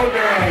 all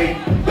night.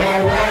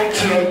 Don't want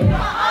you.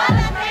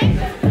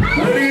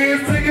 What are you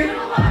singing?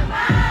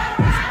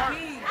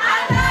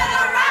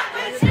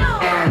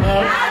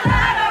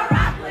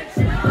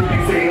 You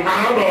say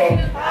I'm up.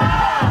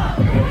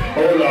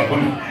 Hold up.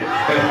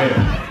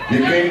 You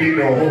can't be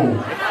no hoe.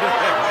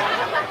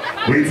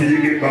 Wait till you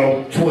get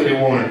about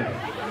 21.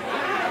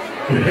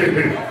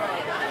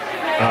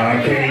 I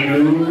can't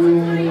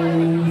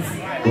lose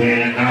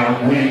when I'm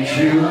with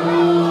you.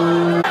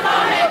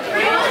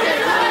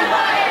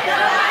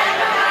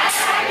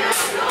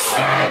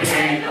 I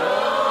can't.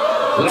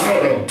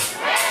 Louder.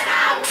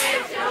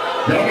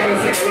 Y'all gotta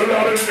sing a little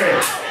louder than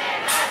that.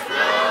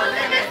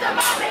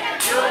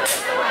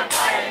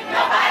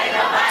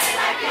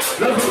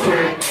 That's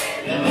okay.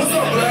 What's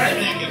up, Black?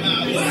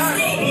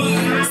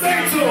 Stay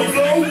tuned,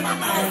 Flo.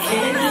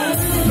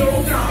 No,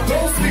 now,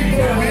 don't sleep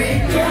on me.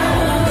 No,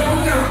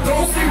 now,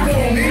 don't sleep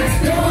on me.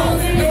 No,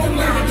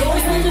 now, don't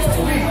sleep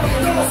on me.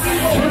 Don't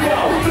sleep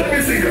on me. Let me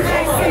see you.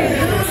 Come on.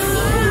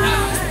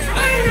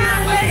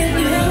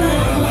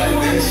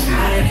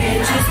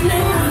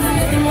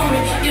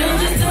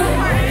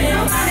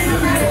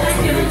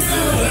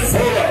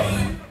 Hold up.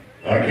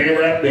 I can't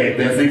rap that.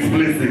 That's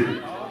explicit.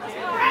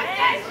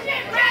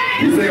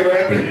 You say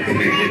rap it?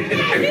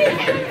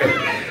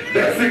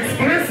 That's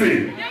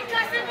explicit.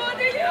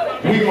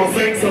 We gonna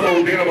sing some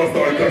more, then I'm gonna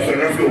start cussing.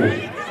 Let's go.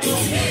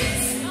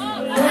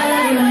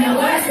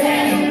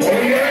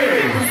 Oh yeah.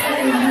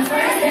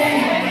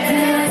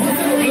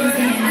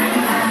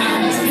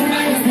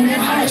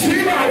 She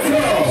about to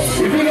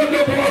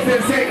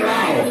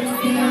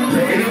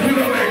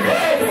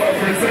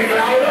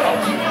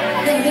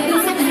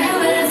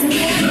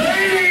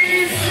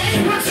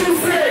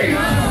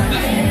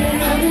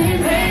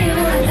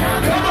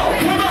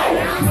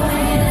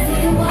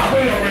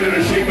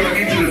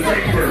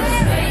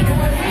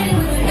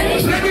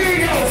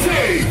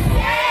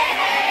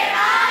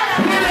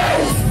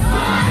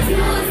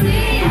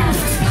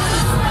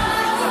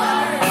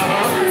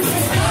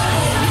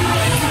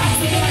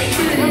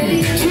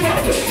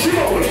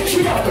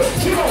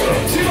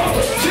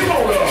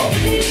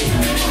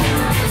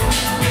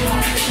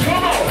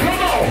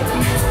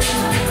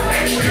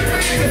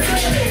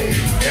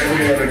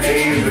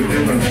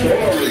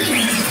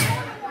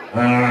You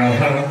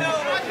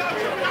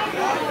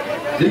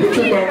can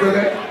trip out to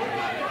that?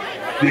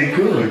 They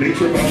could. They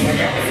trip out like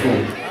gospel.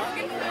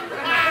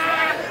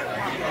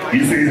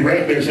 You see his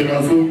rap mission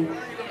also?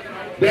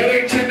 That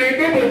ain't your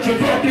nigga, but you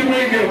fucking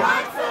with him.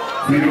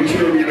 We don't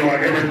chill, you know,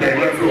 like everything.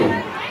 Let's go.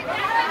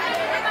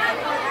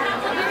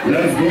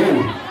 Let's go.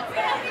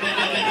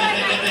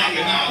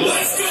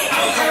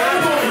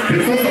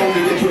 This was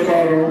only the trip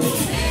out on.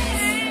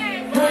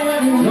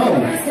 No.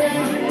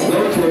 No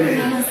trade.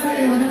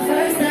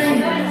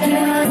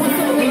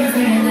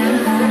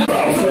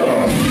 What's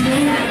up,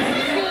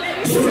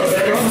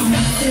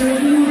 nigga?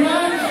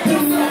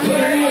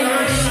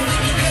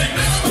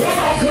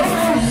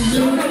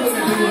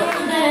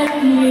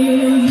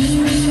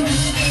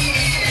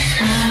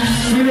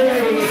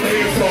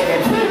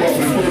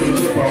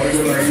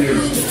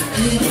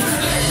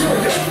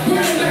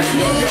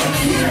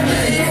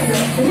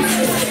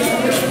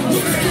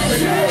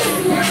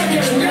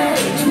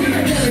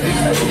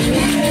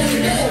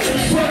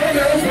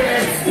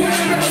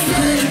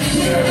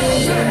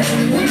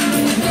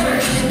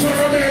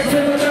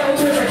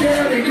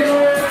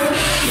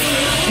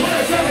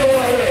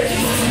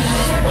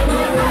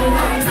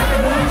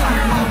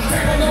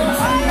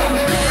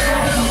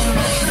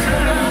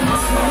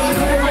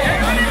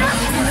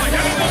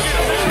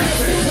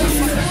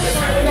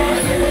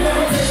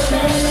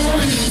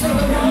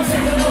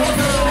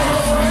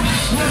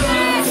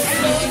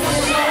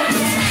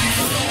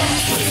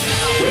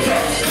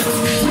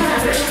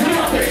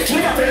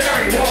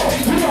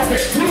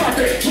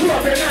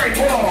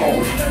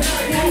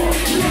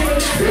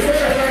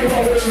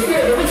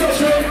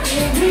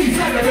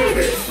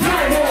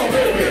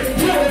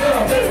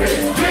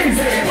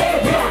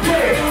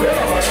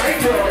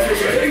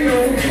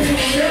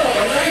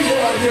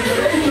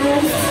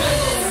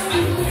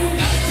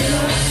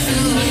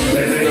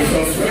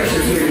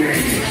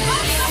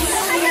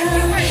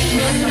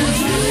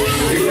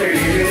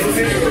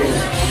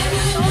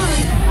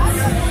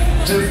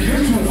 Just get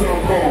you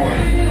some going.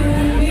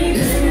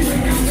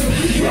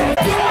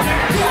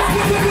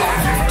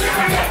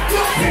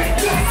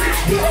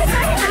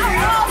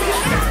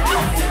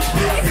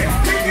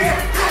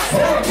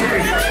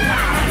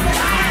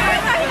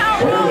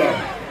 Hold up.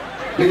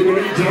 They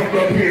really jumped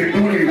up here and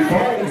threw their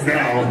phones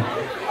down.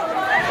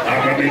 I'm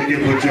gonna make you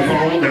put your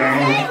phone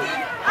down.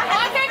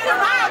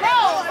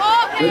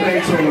 Let me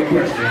answer the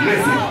question.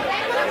 Listen.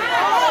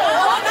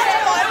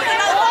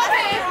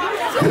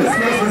 This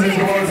message is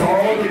going to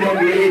all the young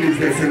ladies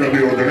that's in the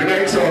building. Let me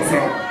ask y'all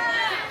something.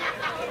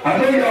 I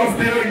know y'all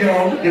still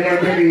young and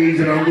underage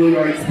and I'm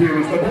really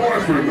experienced a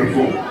boyfriend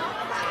before.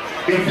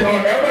 If y'all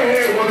ever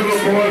had one of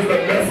those boys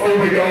that mess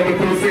over y'all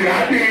before, say I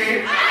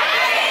did.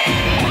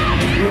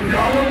 If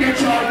y'all want to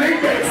get y'all dick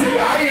back, say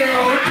I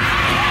am.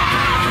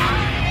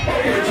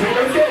 Okay, so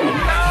let's go.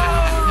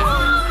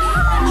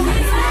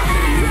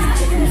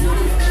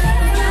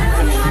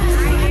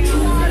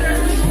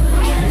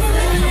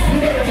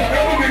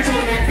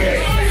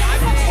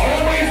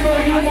 Always know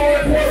you're more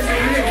important than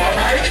him,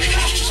 alright?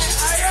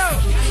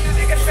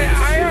 Nigga said I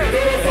am.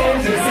 Little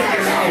songs just sing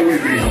it out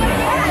with me.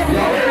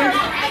 Y'all ready?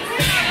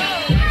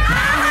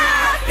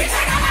 Bitch,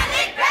 I got my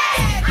dick back.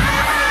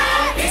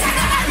 Bitch, I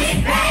got my dick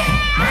back.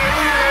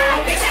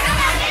 Bitch, I got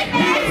my dick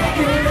back.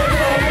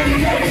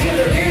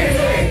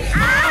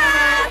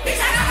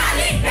 Bitch, I got my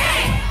dick back.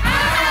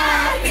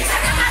 Bitch, I got my dick back. Bitch, I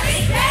got my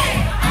dick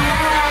back.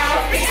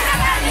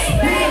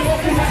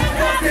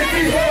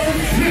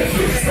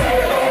 Listen, start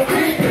it off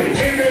deep.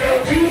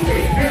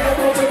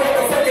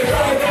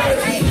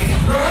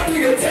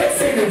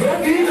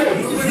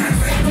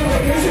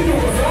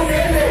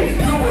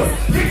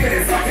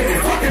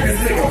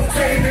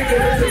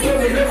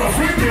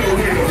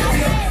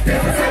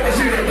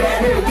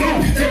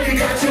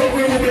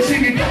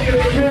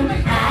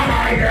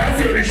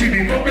 She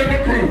be fucking the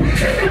crew.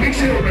 Every week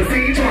she on the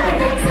scene trying to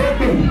fuck some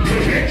dude. So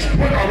bitch,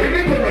 when I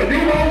really put a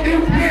new on you,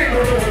 you ain't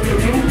gonna know what to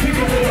do.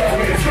 People will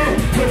always true.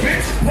 So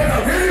bitch, when I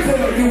really put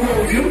a new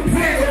on you, you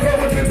ain't gonna know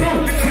what to do.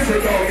 This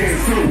is all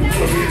gets true.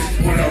 So bitch,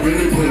 when I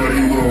really put a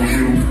new on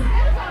you,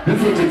 this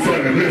is what you're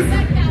telling,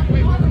 listen.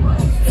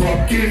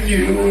 Fucking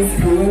you,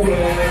 Supa,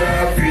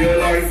 I feel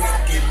like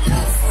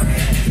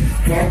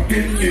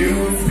fucking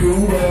you,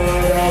 Supa,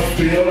 I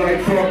feel like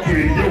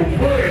fucking your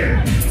friend.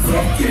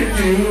 Fucking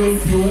you,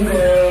 Supa.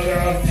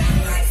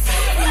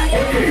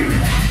 Okay,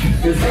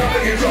 it's time to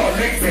get y'all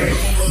next thing.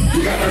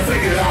 You gotta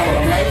sing it out,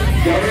 alright?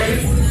 Y'all ready?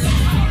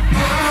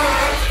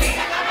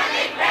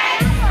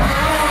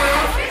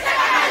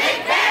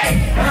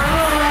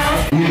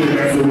 He been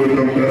messing with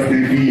them dusty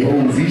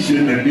V-hoes, he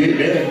shouldn't have did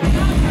that.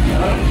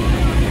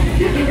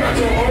 If you got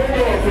your own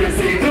girlfriend,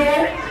 say no.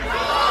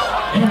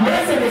 You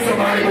messing with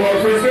somebody's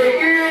girlfriend, say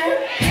ew.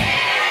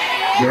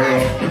 Girl,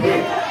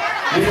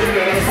 you hear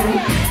that, fool?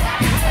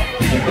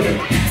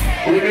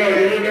 You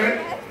hear that?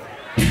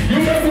 You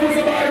messing with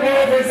somebody's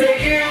girlfriend, say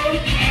ew.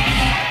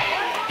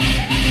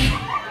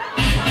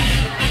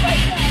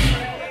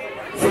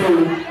 So,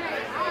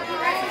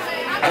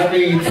 I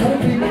need two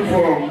people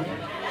from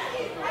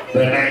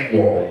the night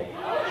wall.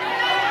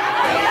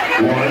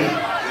 One,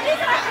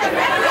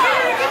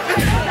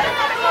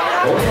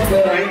 Hold up,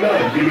 man, I ain't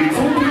done. Give me 2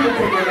 people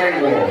from the night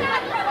wall.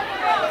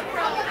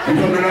 You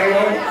from the night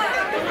wall?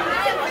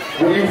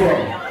 Where you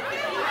from?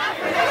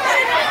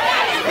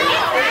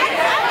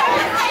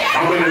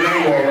 I'm in the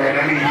night wall, right?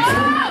 I need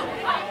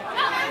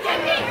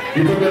 2.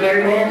 You from the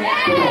night wall?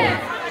 Come on.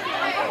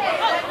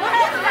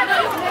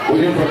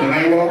 Where you from the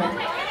night wall?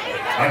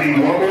 I need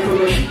 1 more from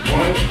the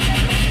 1,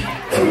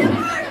 2.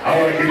 All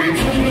right, give me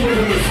 2 people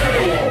in the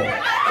center wall.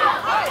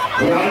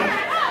 1,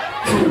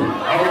 2.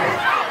 All right,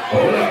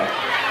 hold up.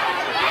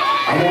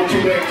 I want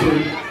you back to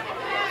it.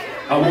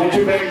 I want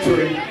you back to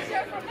it.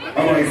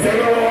 All right,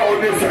 center wall on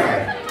this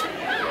side.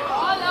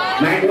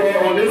 Night wall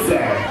on this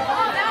side.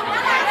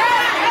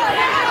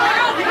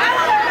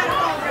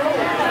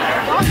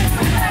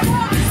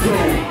 So,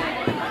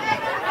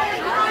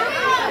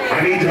 I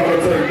need y'all to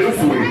turn this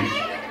way.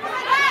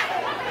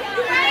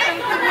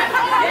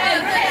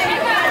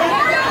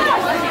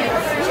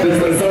 This is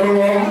the center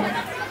wall,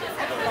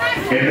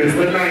 and this is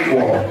the night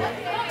wall.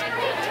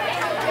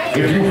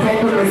 If you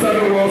fuck with the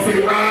center wall,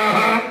 say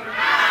uh-huh.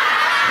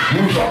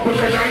 You fuck with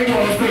the night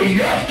wall, say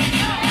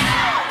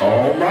yeah.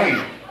 All right.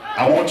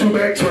 I want you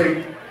back,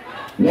 Trey.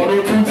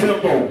 102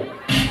 tempo.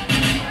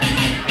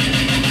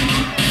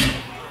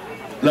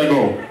 Let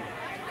go.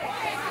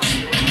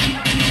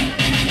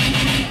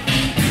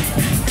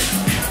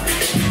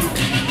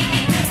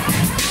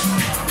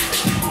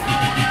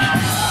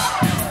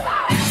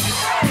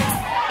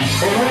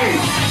 Oh, wait.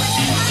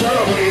 Shut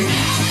up, wait.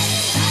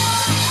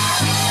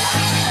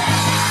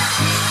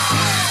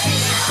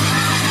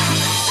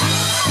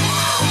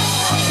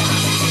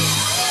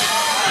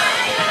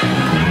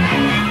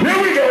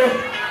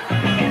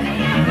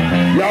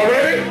 Y'all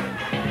ready?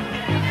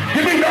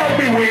 Give me dog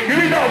beat, Wing. Give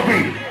me dog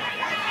beat.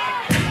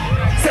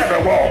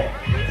 Center wall.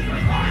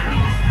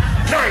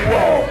 Night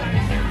wall.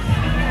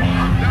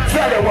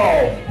 Center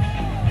wall.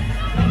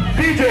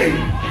 DJ,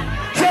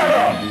 shut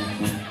up.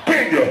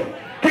 Can you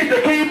keep the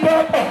keep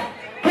up?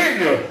 Can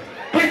you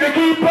keep the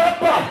keep up?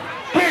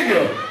 Can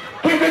you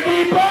keep the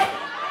keep up?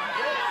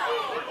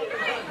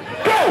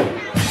 Go!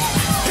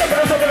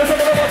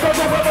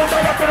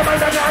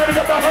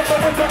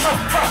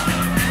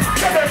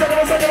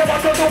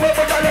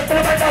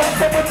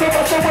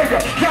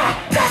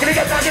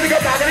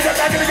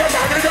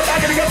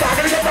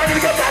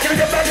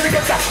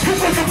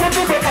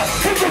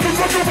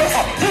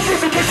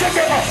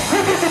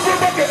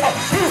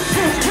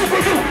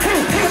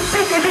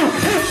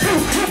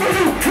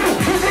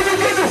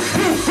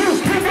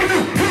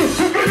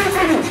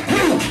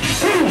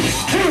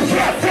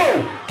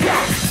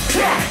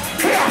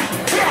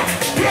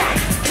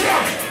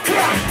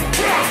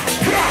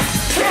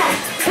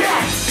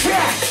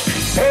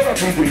 Hold up,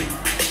 baby.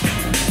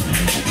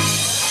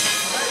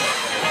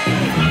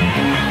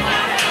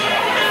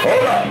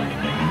 Hold up.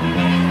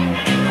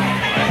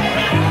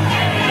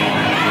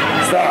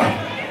 Stop.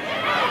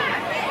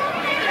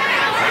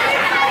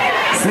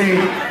 See,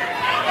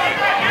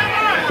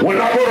 when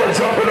I go to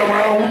jumping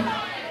around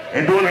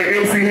and doing the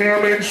MC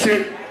Hammer and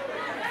shit,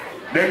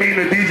 that means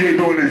the DJ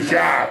doing his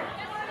job.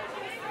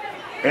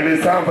 And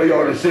it's time for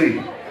y'all to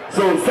see.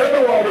 So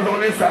center wall is on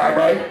this side,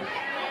 right?